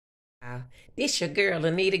This your girl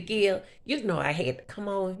Anita Gill. You know I had to come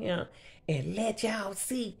on here and let y'all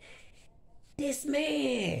see this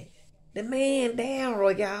man, the man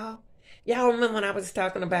Darrell, y'all. Y'all remember when I was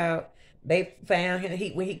talking about they found him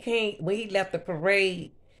when he left the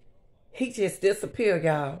parade, he just disappeared,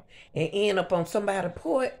 y'all, and ended up on somebody's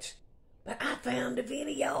porch. But I found the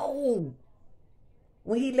video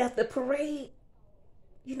when he left the parade.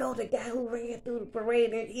 You know the guy who ran through the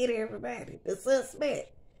parade and hit everybody, the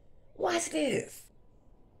suspect. Watch this.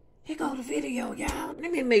 Here go the video, y'all.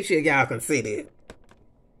 Let me make sure y'all can see this.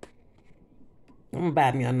 I'm gonna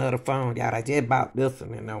buy me another phone, y'all. I just bought this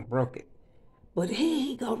one and I broke it. But here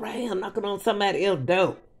he go right here knocking on somebody else's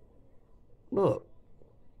door. Look.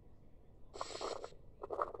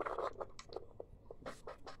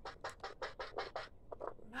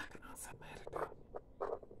 Knocking on somebody's door.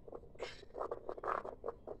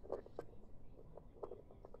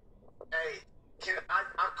 Hey, I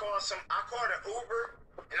called an Uber,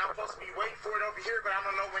 and I'm supposed to be waiting for it over here, but I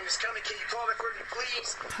don't know when it's coming. Can you call it for me,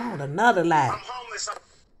 please? Told another lie. I'm homeless.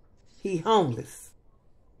 He homeless.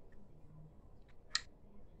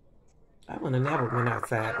 I would have never went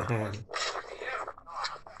outside behind him.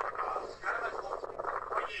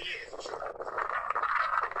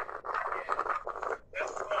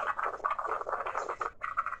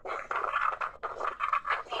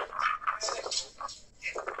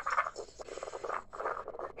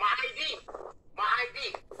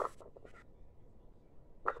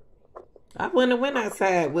 I wouldn't have went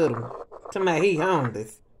outside with him. Somebody he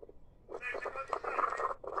homeless.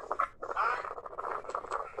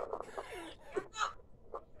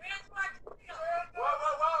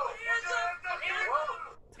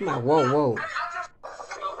 Somebody, whoa.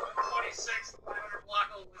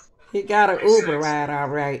 He got an Uber ride, all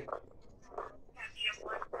right.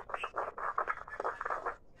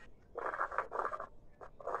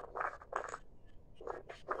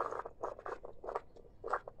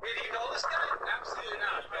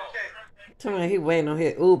 Somebody he waiting on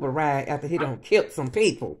his Uber ride after he done killed some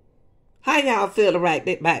people. How y'all feel about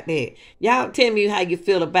that? Y'all tell me how you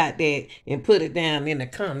feel about that and put it down in the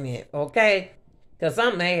comment, okay? Because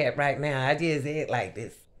I'm mad right now. I just act like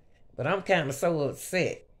this. But I'm kind of so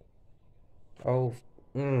upset. Oh,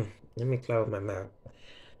 let me close my mouth.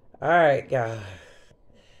 All right, y'all.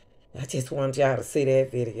 I just want y'all to see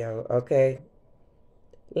that video, okay?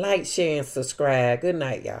 Like, share, and subscribe. Good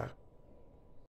night, y'all.